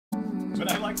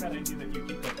But I like that idea that you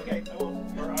keep going. Okay, I will.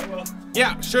 Or I will.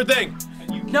 Yeah, sure thing.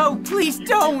 No, please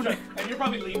don't. And you're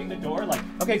probably leaving the door like,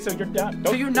 okay, so you're done.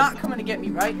 So you're not coming to get me,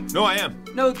 right? No, I am.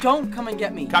 No, don't come and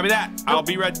get me. Copy that. I'll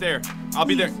be right there. I'll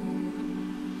be there.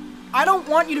 I don't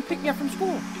want you to pick me up from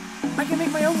school. I can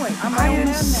make my own way. I'm my own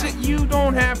man now. You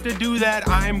don't have to do that.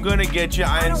 I'm gonna get you.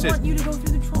 I insist. I don't want you to go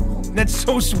through the trouble. That's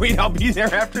so sweet. I'll be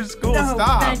there after school. No,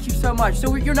 Stop. thank you so much.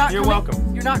 So you're not You're coming?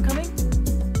 welcome. You're not coming?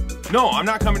 No, I'm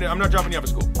not coming. I'm not dropping you off at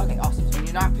school. Okay, awesome. So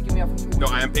you're not picking me up from school? No,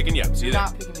 I am picking you up. See you You're there.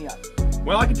 not picking me up.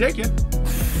 Well, I can take you.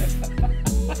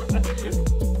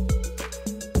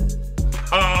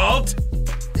 Halt!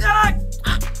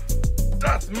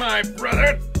 Doth my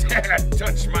brother dare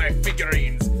touch my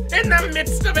figurines in the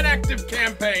midst of an active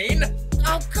campaign?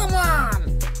 Oh, come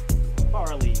on!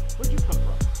 Barley, where'd you come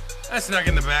from? I snuck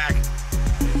in the back.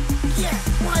 Yeah,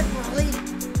 why, Barley?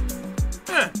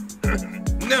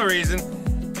 No reason.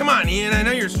 Come on, Ian. I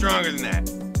know you're stronger than that.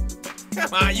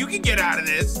 Come on, you can get out of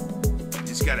this. You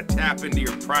just gotta tap into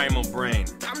your primal brain.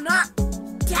 I'm not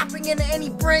tapping into any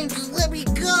brain. Just let me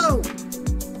go.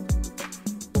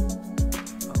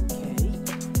 Okay.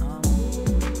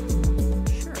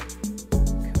 Sure.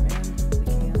 Command the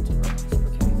can to rise.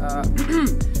 Okay.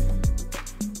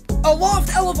 Aloft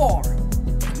elevar.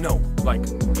 No, like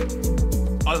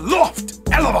aloft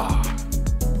elevar.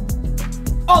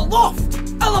 Aloft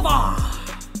elevar.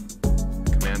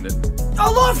 Command it.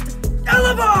 Aloft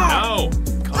elevar. No,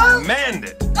 command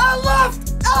it.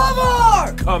 Aloft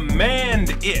elevar. Command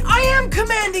it. I am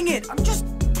commanding it. I'm just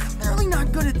clearly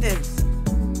not good at this.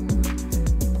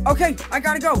 Okay, I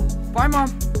gotta go. Bye, Mom.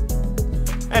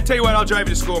 I tell you what, I'll drive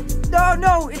you to school.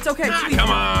 No, it's okay. Please. Come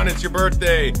on, it's your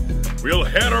birthday. We'll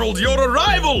herald your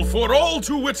arrival for all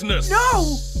to witness.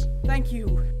 No! Thank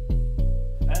you.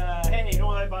 Hey, you know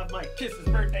what I bought my kiss's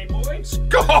birthday boy?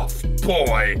 Scoff,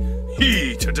 boy.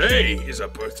 He today is a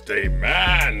birthday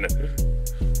man.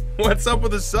 What's up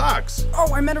with the socks?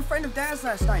 Oh, I met a friend of Dad's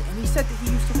last night, and he said that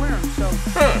he used to wear them, so...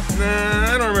 Huh,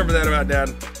 nah, I don't remember that about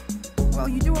Dad. Well,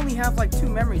 you do only have, like, 2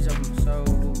 memories of him, so...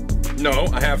 No,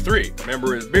 I have 3.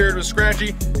 Remember his beard was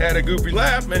scratchy, had a goofy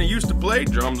laugh, and he used to play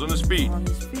drums on his feet. On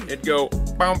his feet. It'd go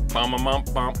bump, bum, bum,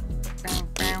 bump.